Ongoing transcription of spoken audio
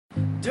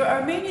There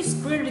are many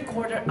screen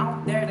recorders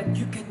out there that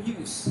you can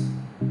use,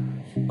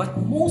 but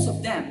most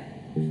of them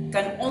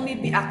can only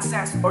be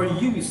accessed or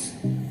used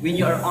when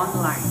you are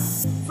online.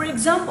 For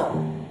example,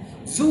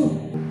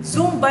 Zoom.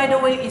 Zoom, by the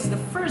way, is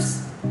the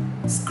first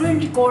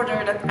screen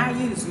recorder that I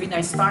used when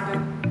I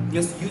started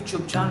this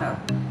YouTube channel.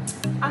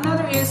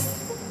 Another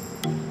is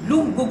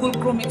Loom Google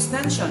Chrome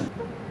extension.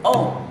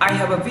 Oh, I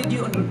have a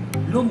video on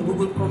Loom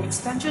Google Chrome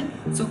extension,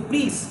 so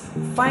please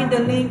find the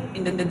link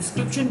in the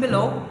description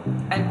below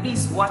and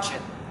please watch it.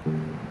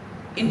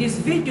 In this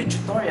video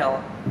tutorial,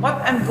 what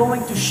I'm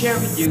going to share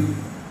with you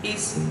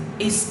is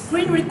a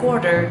screen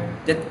recorder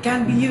that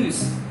can be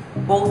used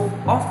both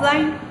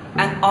offline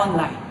and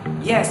online.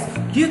 Yes,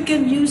 you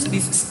can use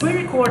this screen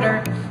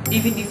recorder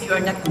even if you are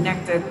not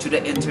connected to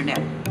the internet.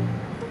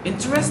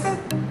 Interested?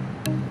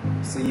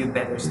 So you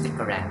better stick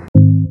around.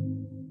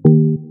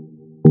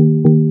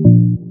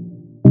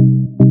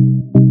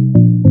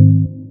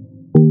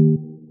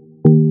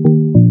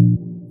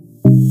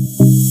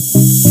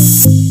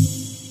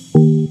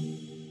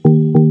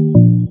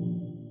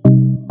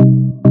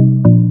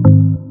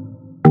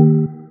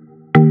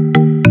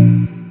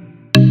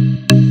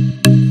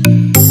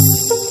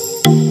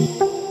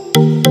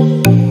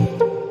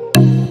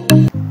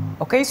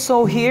 Okay,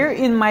 so here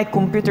in my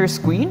computer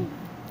screen,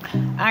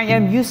 I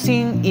am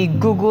using a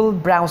Google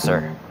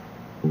browser.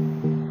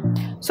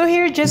 So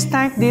here, just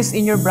type this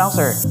in your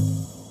browser,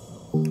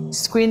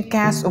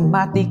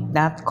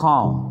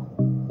 Screencast-O-Matic.com.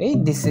 Okay,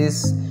 this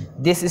is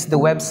the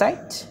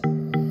website.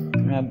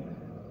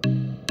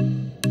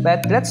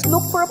 But let's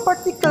look for a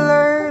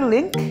particular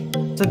link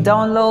to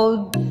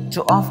download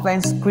to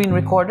offline screen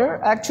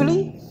recorder.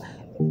 Actually,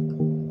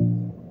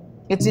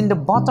 it's in the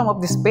bottom of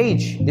this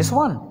page, this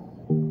one.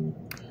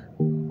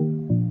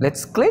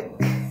 Let's click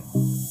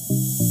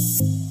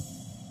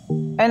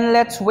and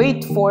let's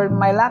wait for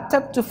my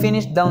laptop to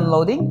finish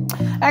downloading.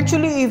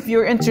 Actually, if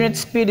your internet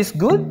speed is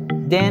good,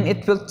 then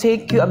it will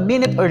take you a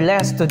minute or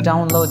less to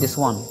download this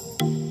one.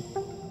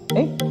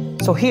 Okay,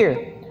 so here,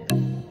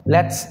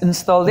 let's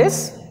install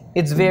this.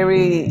 It's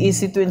very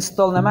easy to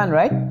install naman,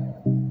 right?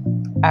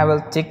 I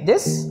will tick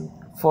this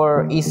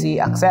for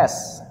easy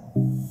access.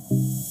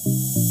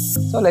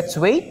 So let's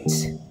wait.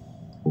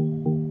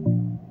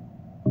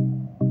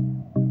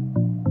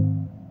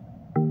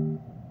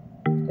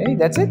 Okay,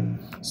 that's it.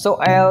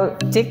 So I'll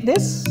tick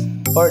this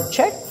or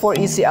check for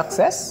easy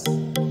access,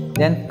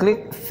 then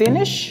click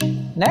finish,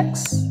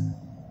 next.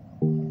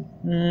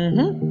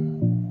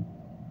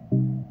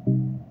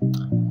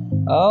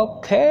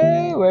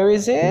 Okay, where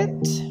is it?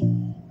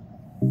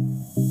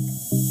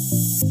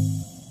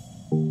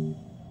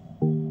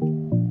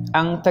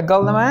 Ang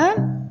tagal naman.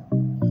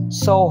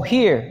 So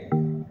here,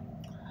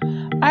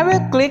 I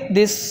will click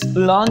this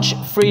launch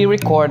free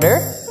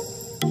recorder.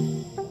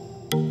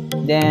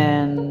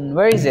 Then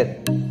where is it?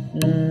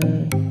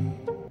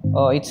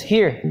 Oh, it's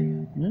here.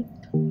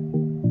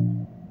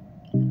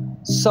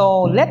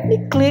 So let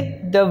me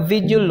click the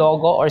video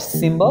logo or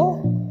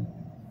symbol.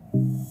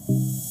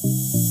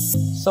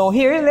 So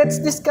here, let's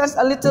discuss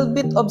a little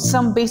bit of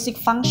some basic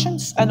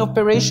functions and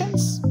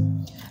operations.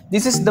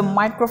 This is the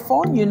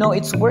microphone. You know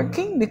it's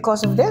working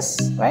because of this,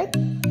 right?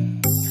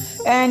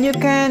 And you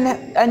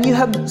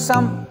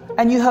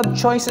have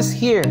choices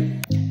here.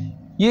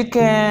 You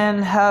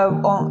can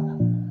have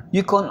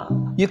you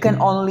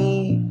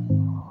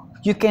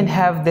can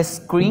have the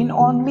screen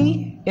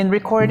only in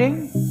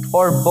recording,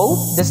 or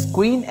both the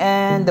screen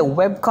and the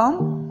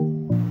webcam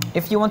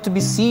if you want to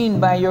be seen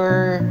by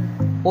your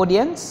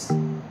audience.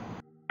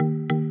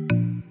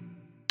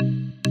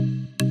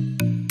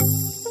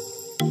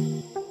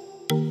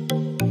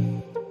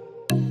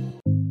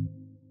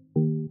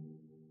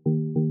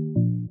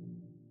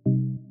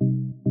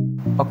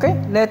 Okay,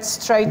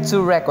 let's try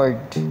to record.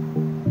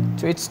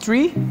 So it's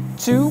 3,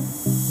 2,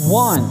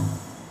 1.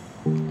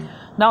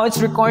 Now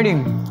it's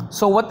recording.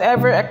 So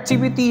whatever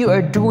activity you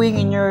are doing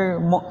in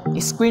your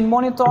screen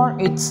monitor,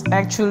 it's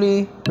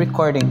actually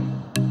recording.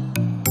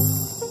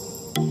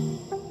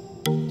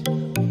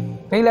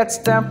 Okay, let's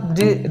stop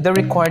the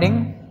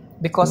recording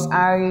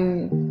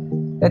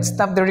let's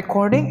stop the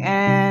recording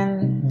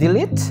and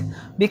delete,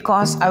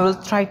 because I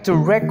will try to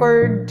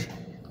record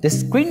the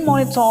screen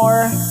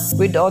monitor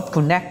without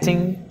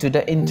connecting to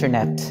the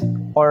internet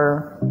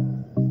or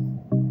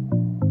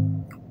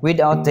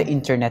without the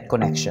internet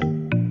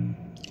connection.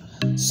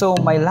 So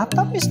my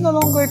laptop is no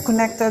longer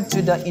connected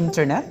to the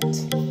internet.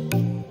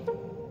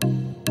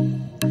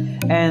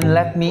 And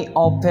let me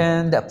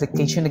open the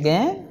application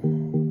again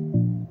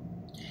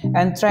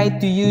and try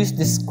to use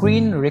the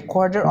screen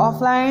recorder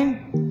offline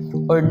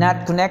or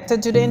not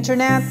connected to the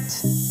internet.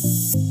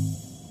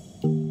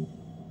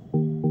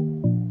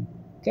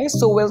 Okay,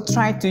 so we'll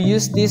try to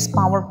use this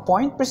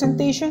PowerPoint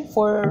presentation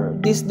for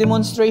this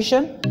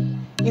demonstration.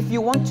 If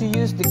you want to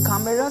use the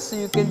camera so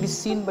you can be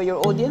seen by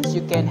your audience,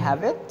 you can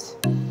have it.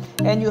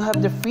 And you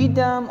have the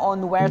freedom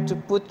on where to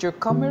put your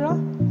camera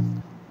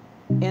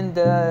in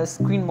the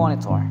screen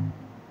monitor.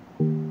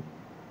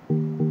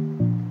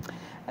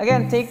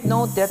 Again, take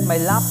note that my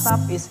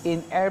laptop is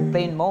in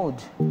airplane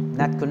mode.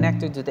 not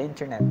connected to the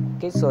internet.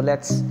 Okay, so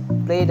let's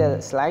play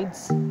the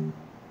slides.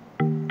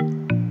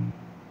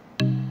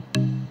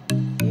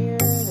 Here,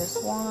 this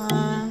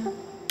one.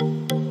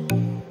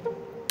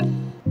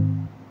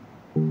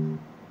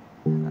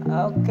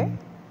 Okay.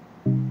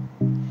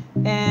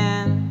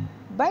 And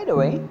by the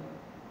way,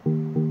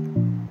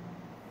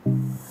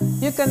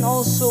 you can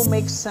also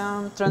make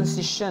some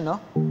transition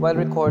while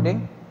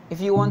recording. If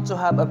you want to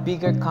have a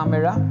bigger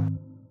camera,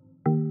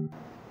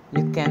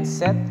 you can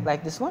set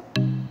like this one,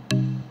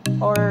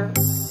 or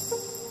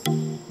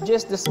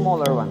just the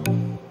smaller one.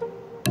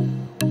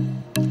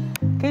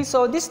 Okay,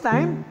 so this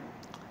time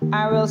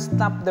I will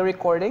stop the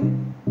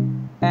recording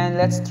and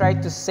let's try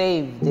to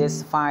save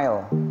this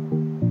file.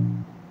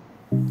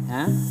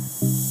 Huh?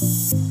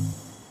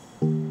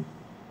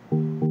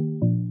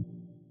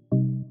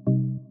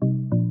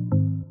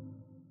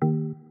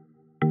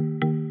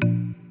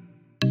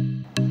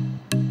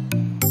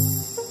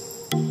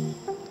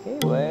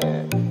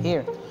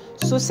 Here.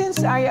 So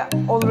since I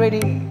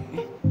already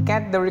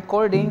got the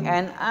recording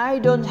and I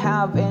don't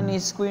have any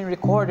screen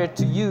recorder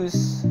to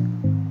use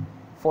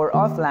for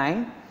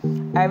offline,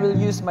 I will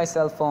use my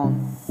cell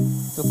phone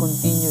to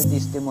continue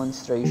this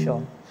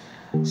demonstration.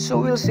 So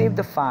we'll save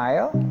the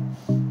file.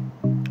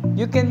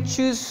 You can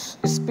choose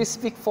a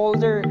specific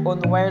folder on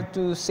where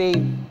to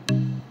save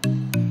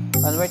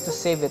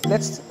it.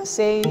 Let's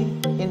say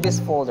in this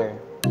folder.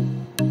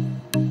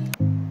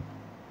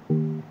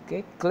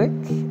 Okay, click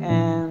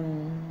and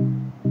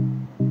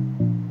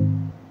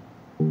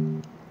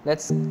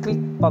let's click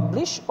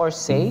publish or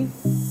save.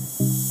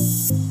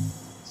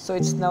 So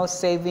it's now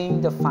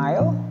saving the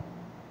file.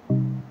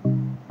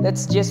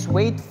 Let's just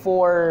wait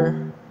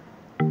for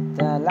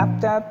the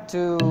laptop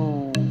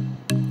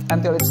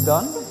until it's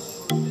done.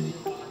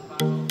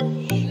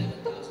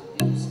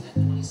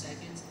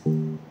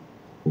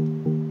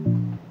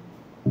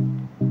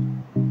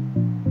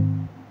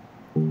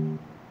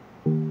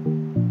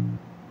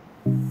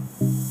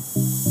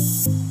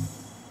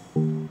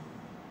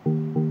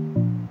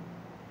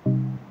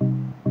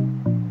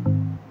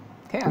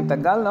 Okay, ang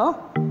tagal, no?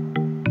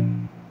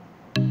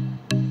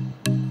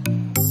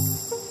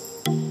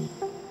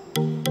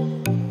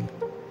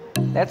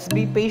 Let's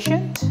be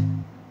patient.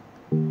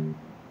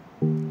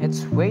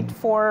 Let's wait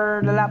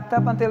for the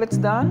laptop until it's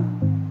done.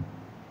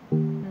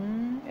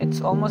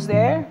 It's almost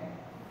there.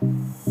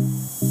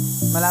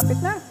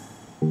 Malapit na.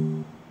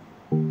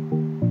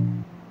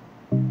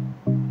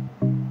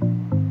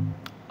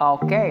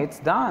 Okay, it's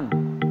done.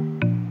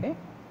 Okay.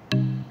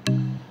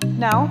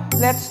 Now,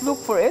 let's look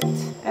for it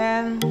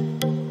and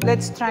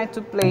let's try to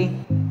play.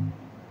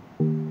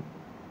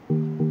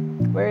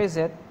 Where is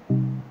it?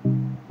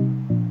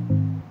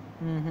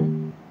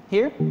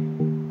 Here.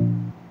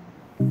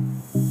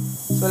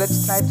 So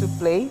let's try to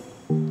play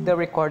the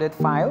recorded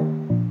file.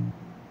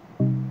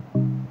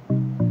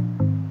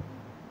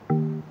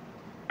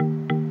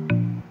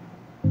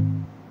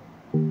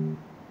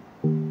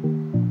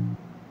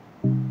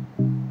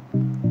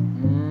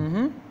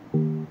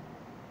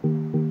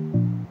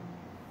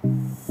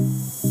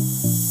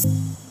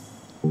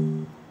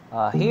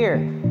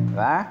 Here.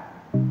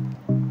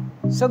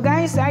 So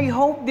guys, I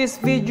hope this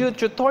video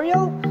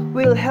tutorial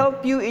will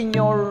help you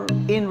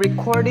in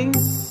recording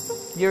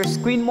your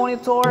screen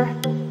monitor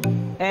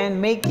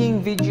and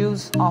making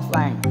videos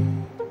offline.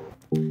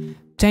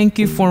 Thank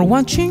you for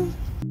watching,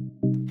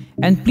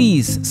 and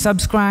please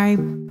subscribe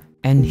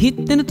and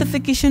hit the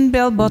notification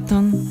bell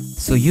button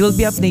so you'll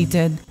be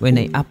updated when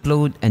I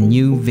upload a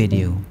new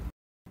video.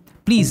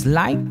 Please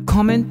like,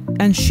 comment,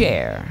 and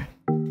share.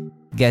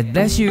 God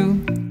bless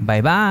you.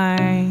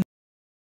 Bye-bye.